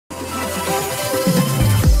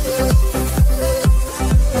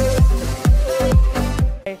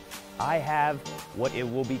what it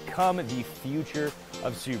will become the future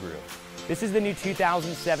of Subaru. This is the new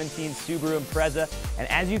 2017 Subaru Impreza, and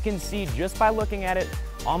as you can see just by looking at it,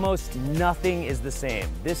 almost nothing is the same.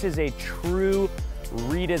 This is a true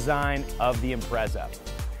redesign of the Impreza.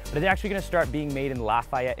 But it's actually going to start being made in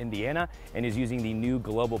Lafayette, Indiana, and is using the new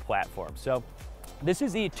global platform. So this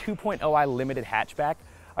is the 2.0i limited hatchback.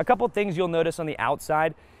 A couple things you'll notice on the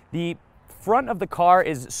outside. The front of the car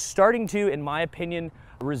is starting to, in my opinion,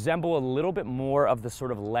 resemble a little bit more of the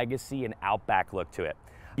sort of legacy and Outback look to it.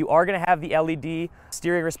 You are going to have the LED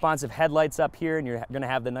steering responsive headlights up here, and you're going to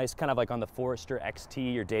have the nice kind of like on the Forester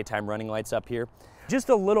XT, your daytime running lights up here. Just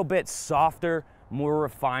a little bit softer, more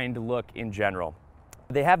refined look in general.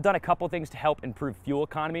 They have done a couple things to help improve fuel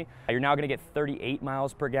economy. You're now going to get 38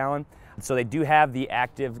 miles per gallon. So they do have the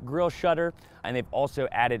active grille shutter, and they've also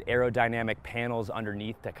added aerodynamic panels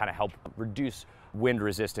underneath to kind of help reduce wind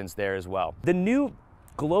resistance there as well. The new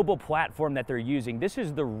global platform that they're using, this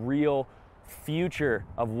is the real future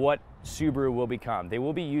of what Subaru will become. They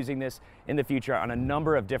will be using this in the future on a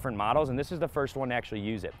number of different models, and this is the first one to actually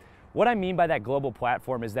use it. What I mean by that global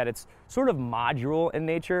platform is that it's sort of modular in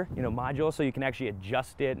nature, modular, so you can actually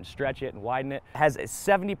adjust it and stretch it and widen it. It has a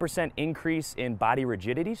 70% increase in body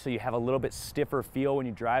rigidity, so you have a little bit stiffer feel when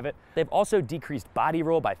you drive it. They've also decreased body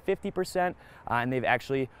roll by 50%, and they've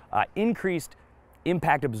actually increased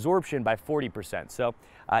impact absorption by 40%. So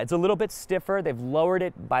it's a little bit stiffer. They've lowered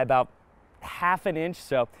it by about half an inch,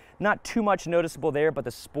 so not too much noticeable there, but the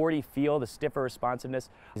sporty feel, the stiffer responsiveness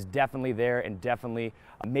is definitely there, and definitely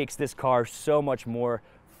makes this car so much more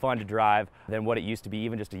fun to drive than what it used to be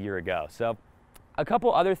even just a year ago. So a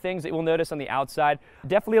couple other things that you'll notice on the outside,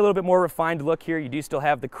 definitely a little bit more refined look here. You do still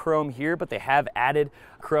have the chrome here, but they have added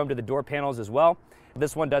chrome to the door panels as well.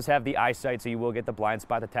 This one does have the eyesight, so you will get the blind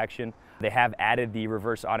spot detection. They have added the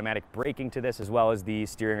reverse automatic braking to this, as well as the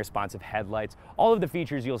steering responsive headlights. All of the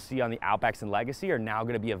features you'll see on the Outbacks and Legacy are now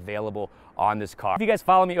going to be available on this car. If you guys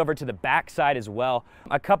follow me over to the back side as well,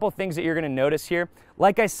 a couple things that you're going to notice here.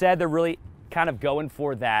 Like I said, they're really kind of going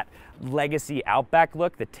for that Legacy Outback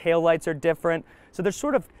look. The taillights are different, so they're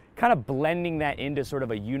sort of kind of blending that into sort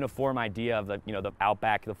of a uniform idea of the, the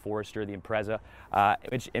Outback, the Forester, the Impreza,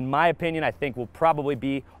 which in my opinion, I think will probably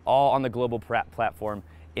be all on the global platform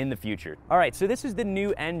in the future. All right, so this is the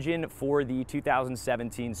new engine for the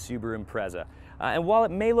 2017 Subaru Impreza. And while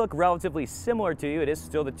it may look relatively similar to you, it is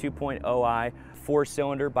still the 2.0i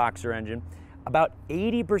 4-cylinder boxer engine. About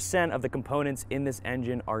 80% of the components in this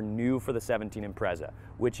engine are new for the 17 Impreza,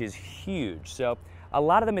 which is huge. So a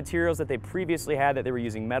lot of the materials that they previously had that they were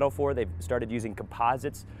using metal for, they've started using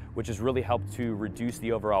composites, which has really helped to reduce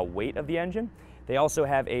the overall weight of the engine. They also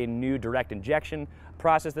have a new direct injection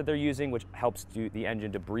process that they're using, which helps the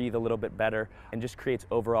engine to breathe a little bit better and just creates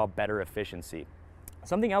overall better efficiency.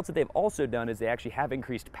 Something else that they've also done is they actually have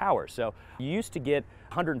increased power. So you used to get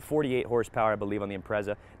 148 horsepower, I believe, on the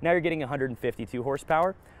Impreza. Now you're getting 152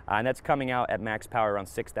 horsepower, and that's coming out at max power around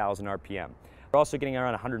 6,000 RPM. We're also getting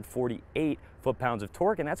around 148 foot-pounds of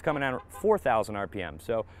torque, and that's coming out at 4,000 RPM.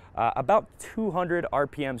 So about 200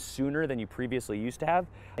 RPM sooner than you previously used to have.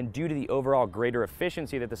 And due to the overall greater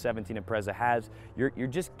efficiency that the 17 Impreza has, you're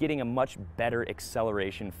just getting a much better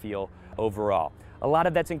acceleration feel overall. A lot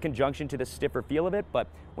of that's in conjunction to the stiffer feel of it, but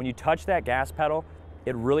when you touch that gas pedal,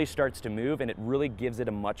 it really starts to move, and it really gives it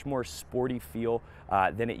a much more sporty feel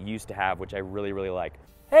than it used to have, which I really, really like.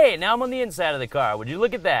 Hey, now I'm on the inside of the car. Would you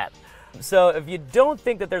look at that? So if you don't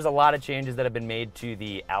think that there's a lot of changes that have been made to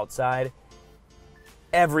the outside,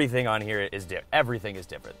 everything on here is different. Everything is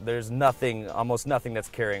different. There's nothing, almost nothing that's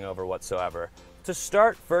carrying over whatsoever. To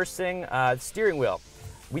start, first thing, steering wheel.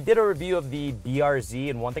 We did a review of the BRZ,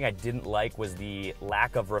 and one thing I didn't like was the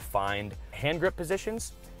lack of refined hand grip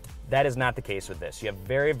positions. That is not the case with this. You have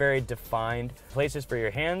very, very defined places for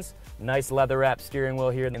your hands. Nice leather wrap steering wheel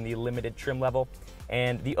here in the limited trim level.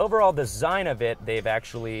 And the overall design of it, they've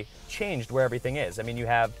actually changed where everything is. I mean, you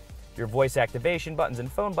have your voice activation buttons and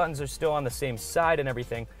phone buttons are still on the same side and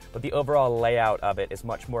everything, but the overall layout of it is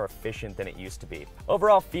much more efficient than it used to be.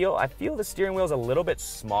 Overall feel, I feel the steering wheel is a little bit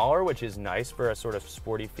smaller, which is nice for a sort of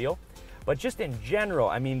sporty feel. But just in general,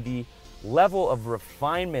 I mean, the level of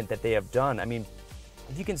refinement that they have done, I mean,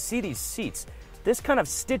 if you can see these seats, this kind of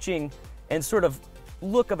stitching and sort of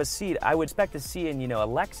look of a seat I would expect to see in, a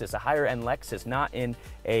Lexus, a higher end Lexus, not in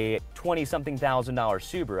a $20-something thousand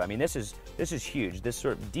Subaru. I mean, this is huge. This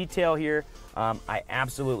sort of detail here, I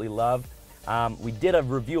absolutely love. We did a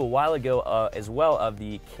review a while ago as well of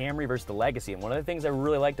the Camry versus the Legacy, and one of the things I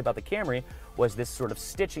really liked about the Camry was this sort of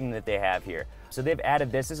stitching that they have here. So they've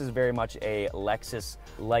added this. This is very much a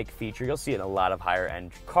Lexus-like feature. You'll see it in a lot of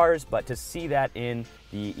higher-end cars, but to see that in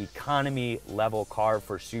the economy-level car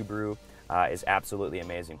for Subaru is absolutely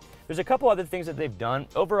amazing. There's a couple other things that they've done.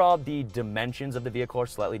 Overall, the dimensions of the vehicle are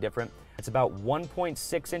slightly different. It's about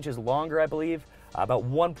 1.6 inches longer, I believe, about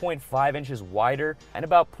 1.5 inches wider, and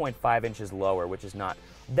about 0.5 inches lower, which is not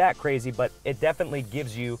that crazy, but it definitely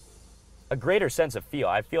gives you a greater sense of feel.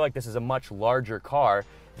 I feel like this is a much larger car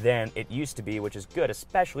than it used to be, which is good,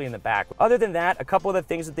 especially in the back. Other than that, a couple of the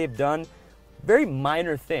things that they've done, very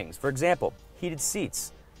minor things. For example, heated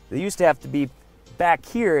seats. They used to have to be back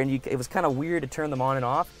here, and it was kind of weird to turn them on and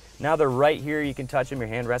off. Now they're right here. You can touch them. Your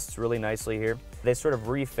hand rests really nicely here. They sort of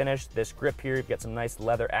refinished this grip here. You've got some nice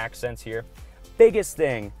leather accents here. Biggest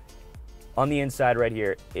thing on the inside right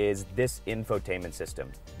here is this infotainment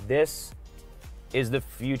system. This is the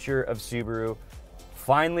future of Subaru.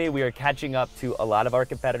 Finally, we are catching up to a lot of our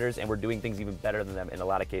competitors, and we're doing things even better than them in a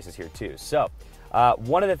lot of cases here too. So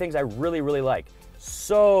one of the things I really like,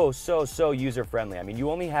 so user-friendly. I mean, you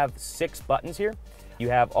only have 6 buttons here. You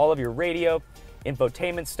have all of your radio,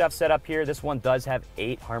 infotainment stuff set up here. This one does have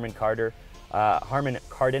 8 Harman Kardon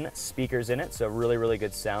speakers in it, so really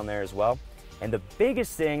good sound there as well. And the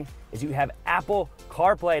biggest thing is you have Apple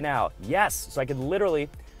CarPlay now. Yes, so I can literally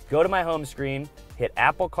go to my home screen, hit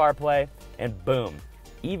Apple CarPlay, and boom.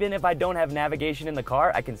 Even if I don't have navigation in the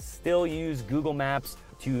car, I can still use Google Maps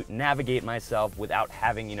to navigate myself without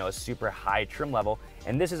having, a super high trim level.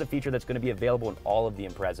 And this is a feature that's going to be available in all of the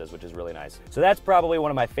Imprezas, which is really nice. So that's probably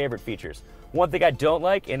one of my favorite features. One thing I don't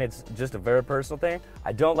like, and it's just a very personal thing,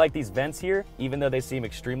 I don't like these vents here, even though they seem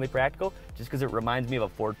extremely practical, just because it reminds me of a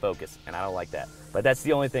Ford Focus, and I don't like that. But that's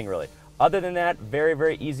the only thing really. Other than that,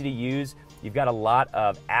 very easy to use. You've got a lot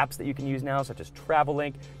of apps that you can use now, such as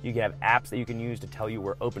TravelLink. You can have apps that you can use to tell you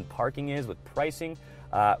where open parking is with pricing,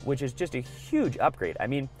 which is just a huge upgrade. I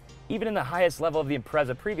mean, even in the highest level of the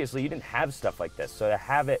Impreza previously, you didn't have stuff like this. So to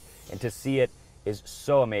have it and to see it is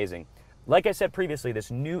so amazing. Like I said previously,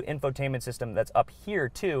 this new infotainment system that's up here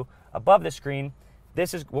too, above the screen,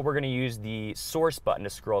 this is what we're going to use the source button to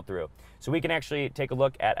scroll through. So we can actually take a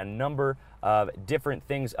look at a number of different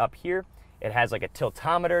things up here. It has like a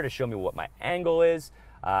tiltometer to show me what my angle is.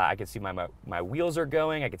 I can see my wheels are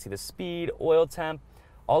going. I can see the speed, oil temp.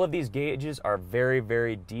 All of these gauges are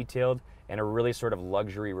very detailed and a really sort of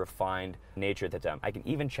luxury refined nature to them. I can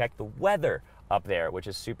even check the weather up there, which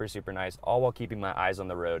is super nice, all while keeping my eyes on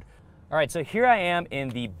the road. All right, so here I am in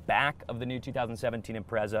the back of the new 2017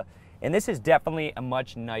 Impreza, and this is definitely a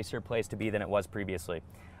much nicer place to be than it was previously.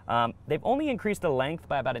 They've only increased the length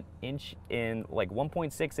by about 1 inch in like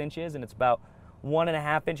 1.6 inches, and it's about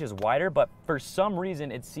 1.5 inches wider, but for some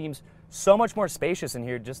reason it seems so much more spacious in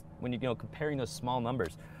here just when you're comparing those small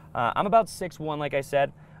numbers. I'm about 6'1", like I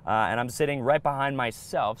said, and I'm sitting right behind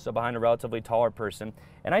myself, so behind a relatively taller person,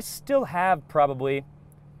 and I still have probably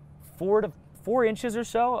 4 inches or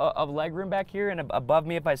so of legroom back here, and above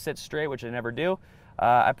me if I sit straight, which I never do,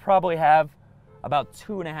 I probably have about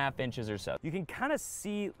 2.5 inches or so. You can kind of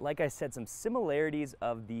see, like I said, some similarities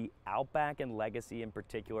of the Outback and Legacy in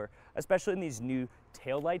particular, especially in these new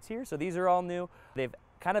taillights here. So these are all new. They've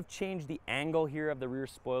kind of changed the angle here of the rear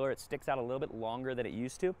spoiler. It sticks out a little bit longer than it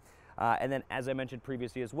used to. And then, as I mentioned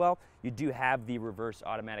previously as well, you do have the reverse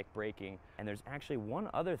automatic braking. And there's actually one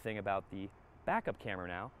other thing about the backup camera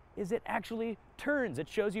now, is it actually turns. It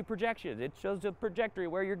shows you projections. It shows the trajectory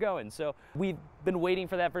where you're going. So we've been waiting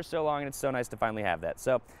for that for so long, and it's so nice to finally have that.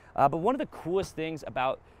 So, but one of the coolest things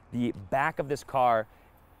about the back of this car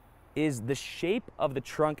is the shape of the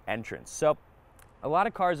trunk entrance. So a lot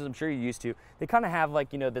of cars, as I'm sure you're used to, they kind of have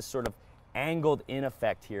like, this sort of angled in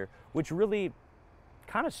effect here, which really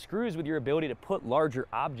kind of screws with your ability to put larger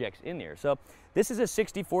objects in there. So this is a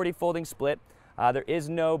 60-40 folding split. There is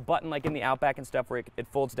no button like in the Outback and stuff where it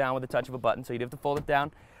folds down with the touch of a button, so you'd have to fold it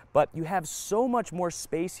down. But you have so much more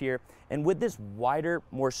space here, and with this wider,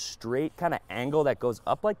 more straight kind of angle that goes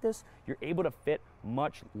up like this, you're able to fit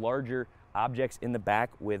much larger objects in the back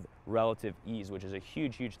with relative ease, which is a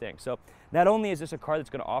huge thing. So not only is this a car that's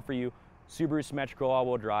going to offer you Subaru symmetrical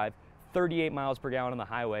all-wheel drive, 38 miles per gallon on the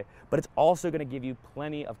highway, but it's also going to give you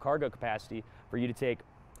plenty of cargo capacity for you to take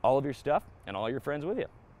all of your stuff and all your friends with you.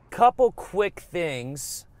 Couple quick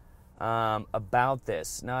things about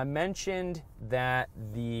this. Now, I mentioned that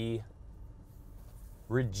the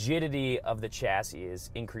rigidity of the chassis is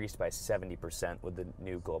increased by 70% with the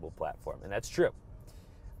new global platform, and that's true.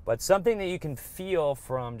 But something that you can feel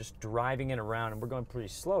from just driving it around, and we're going pretty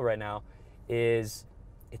slow right now, is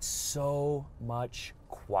it's so much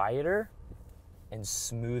quieter and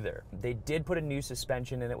smoother. They did put a new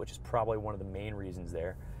suspension in it, which is probably one of the main reasons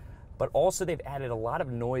there. But also they've added a lot of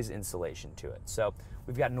noise insulation to it. So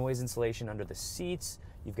we've got noise insulation under the seats.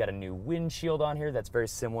 You've got a new windshield on here that's very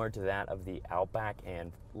similar to that of the Outback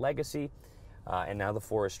and Legacy, and now the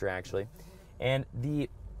Forester actually. And the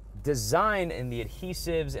design and the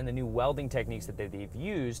adhesives and the new welding techniques that they've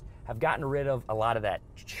used have gotten rid of a lot of that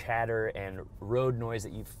chatter and road noise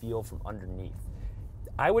that you feel from underneath.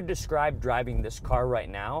 I would describe driving this car right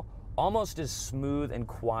now almost as smooth and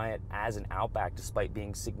quiet as an Outback, despite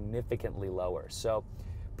being significantly lower. So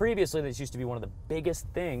previously, this used to be one of the biggest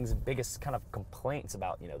things, biggest kind of complaints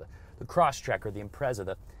about, you know, the Crosstrek or the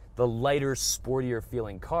Impreza, the lighter, sportier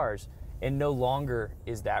feeling cars, and no longer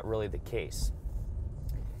is that really the case.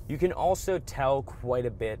 You can also tell quite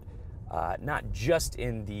a bit, not just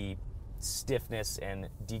in the stiffness and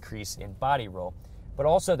decrease in body roll, but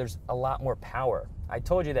also there's a lot more power. I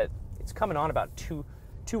told you that it's coming on about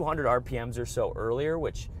 200 RPMs or so earlier,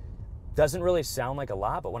 which doesn't really sound like a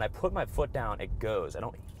lot, but when I put my foot down, it goes. I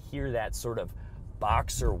don't hear that sort of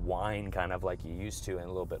boxer whine kind of like you used to in a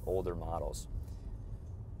little bit older models.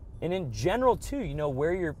 And in general too, you know,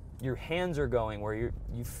 where your hands are going, where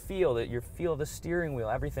you feel the steering wheel,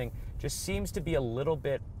 everything just seems to be a little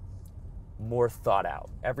bit more thought out.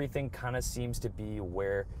 Everything kind of seems to be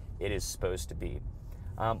where it is supposed to be.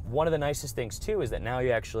 One of the nicest things too is that now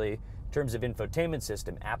you actually, in terms of infotainment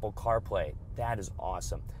system, Apple CarPlay, that is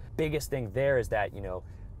awesome. Biggest thing there is that, you know,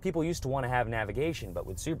 people used to want to have navigation, but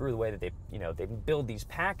with Subaru, the way that they build these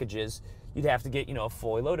packages, you'd have to get, you know, a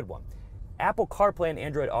fully loaded one. Apple CarPlay and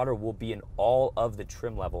Android Auto will be in all of the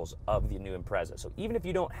trim levels of the new Impreza. So even if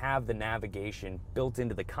you don't have the navigation built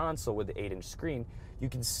into the console with the 8-inch screen, you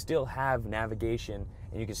can still have navigation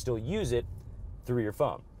and you can still use it through your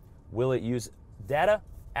phone. Will it use data?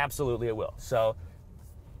 Absolutely it will. So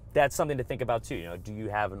that's something to think about too. You know, do you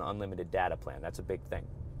have an unlimited data plan? That's a big thing.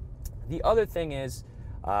 The other thing is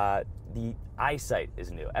the eyesight is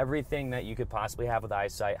new. Everything that you could possibly have with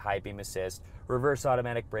eyesight, high beam assist, reverse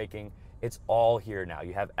automatic braking, it's all here now.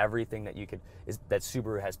 You have everything that that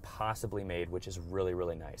Subaru has possibly made, which is really,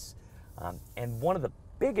 really nice. And one of the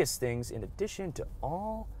biggest things, in addition to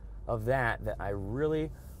all of that I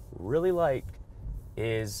really, really like,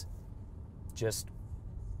 is just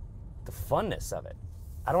the funness of it.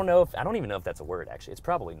 I don't even know if that's a word, actually. It's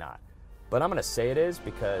probably not. But I'm gonna say it is,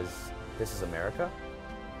 because this is America,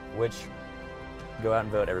 which, go out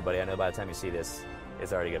and vote, everybody. I know by the time you see this,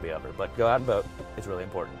 it's already gonna be over, but go out and vote. It's really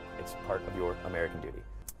important. It's part of your American duty.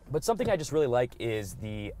 But something I just really like is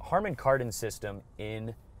the Harman Kardon system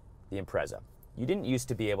in the Impreza. You didn't used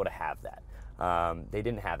to be able to have that. They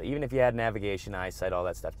didn't have it. Even if you had navigation, eyesight, all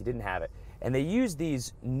that stuff, you didn't have it. And they use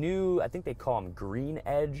these new, I think they call them green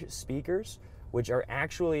edge speakers, which are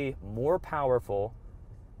actually more powerful,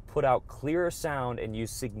 put out clearer sound, and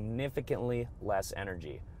use significantly less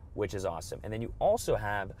energy, which is awesome. And then you also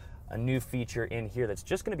have a new feature in here that's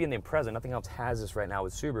just going to be in the Impreza. Nothing else has this right now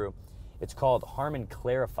with Subaru. It's called Harman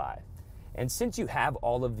Clarify. And since you have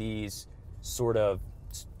all of these sort of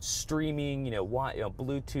streaming,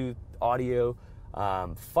 Bluetooth audio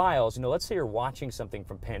files, let's say you're watching something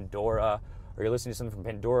from Pandora, or you're listening to something from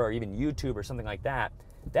Pandora, or even YouTube or something like that,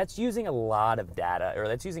 that's using a lot of data, or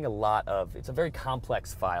that's using it's a very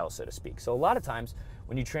complex file, so to speak. So a lot of times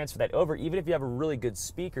when you transfer that over, even if you have really good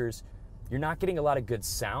speakers, you're not getting a lot of good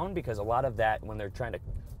sound, because a lot of that, when they're trying to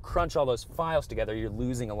crunch all those files together, you're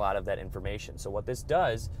losing a lot of that information. So what this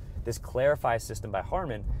does, this Clarify system by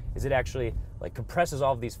Harman, is it actually compresses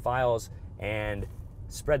all of these files and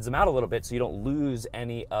spreads them out a little bit, so you don't lose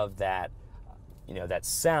any of that, that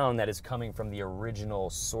sound that is coming from the original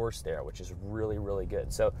source there, which is really, really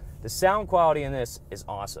good. So the sound quality in this is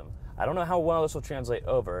awesome. I don't know how well this will translate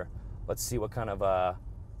over. Let's see what kind of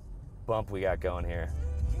bump we got going here.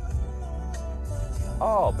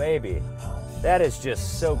 Oh, baby. That is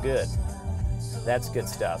just so good. That's good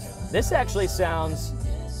stuff. This actually sounds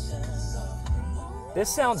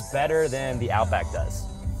better than the Outback does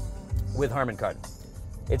with Harman Kardon.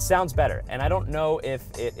 It sounds better, and I don't know if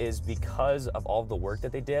it is because of all the work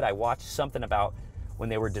that they did. I watched something about when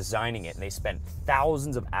they were designing it, and they spent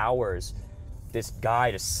thousands of hours, this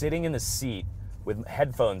guy just sitting in the seat with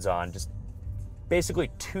headphones on, just basically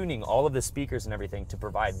tuning all of the speakers and everything to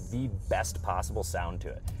provide the best possible sound to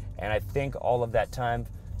it. And I think all of that time,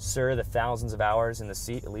 sir, the thousands of hours in the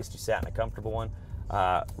seat, at least you sat in a comfortable one,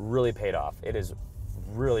 really paid off. It is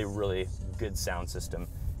really, really good sound system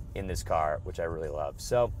in this car, which I really love.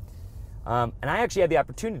 So And I actually had the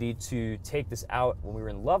opportunity to take this out when we were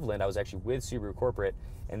in Loveland. I was actually with Subaru Corporate,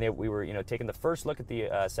 and we were, taking the first look at the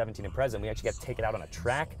 17 Impreza, and we actually got to take it out on a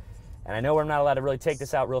track. And I know I'm not allowed to really take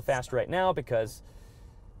this out real fast right now because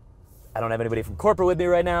I don't have anybody from corporate with me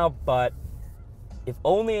right now, but if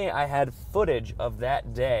only I had footage of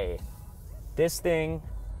that day. This thing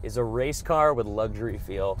is a race car with luxury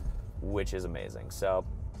feel, which is amazing. So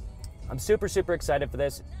I'm super, super excited for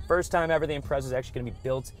this. First time ever the Impreza is actually gonna be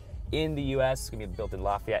built in the US. It's gonna be built in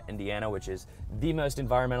Lafayette, Indiana, which is the most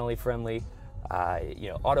environmentally friendly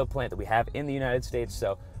auto plant that we have in the United States.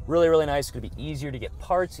 So really, really nice. It's gonna be easier to get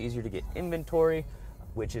parts, easier to get inventory,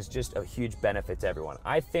 which is just a huge benefit to everyone.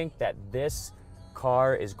 I think that this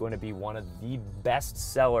car is going to be one of the best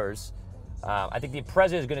sellers. I think the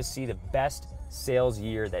Impreza is gonna see the best sales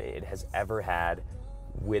year that it has ever had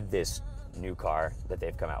with this new car that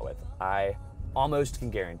they've come out with. I almost can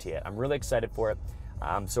guarantee it. I'm really excited for it.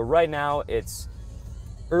 So right now it's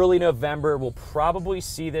early November. We'll probably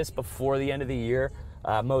see this before the end of the year,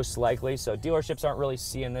 most likely. So dealerships aren't really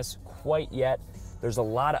seeing this quite yet. There's a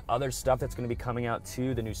lot of other stuff that's going to be coming out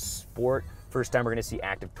too. The new Sport. First time we're going to see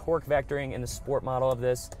active torque vectoring in the Sport model of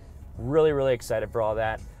this. Really, really excited for all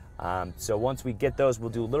that. So once we get those, we'll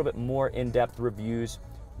do a little bit more in-depth reviews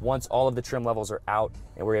once all of the trim levels are out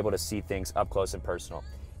and we're able to see things up close and personal.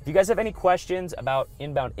 If you guys have any questions about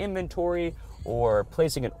inbound inventory or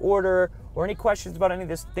placing an order or any questions about any of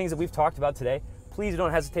these things that we've talked about today, please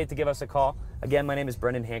don't hesitate to give us a call. Again, my name is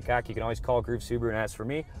Brendan Hancock. You can always call Groove Subaru and ask for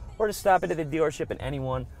me, or to stop into the dealership, and any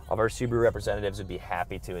one of our Subaru representatives would be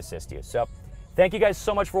happy to assist you. So thank you guys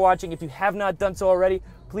so much for watching. If you have not done so already,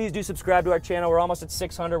 please do subscribe to our channel. We're almost at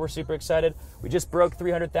 600. We're super excited. We just broke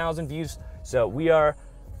 300,000 views. So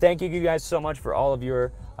thank you guys so much for all of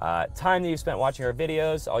your time that you've spent watching our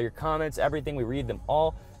videos, all your comments, everything. We read them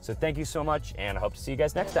all. So thank you so much, and I hope to see you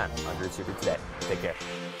guys next time on Groove Subaru Today. Take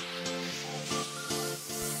care.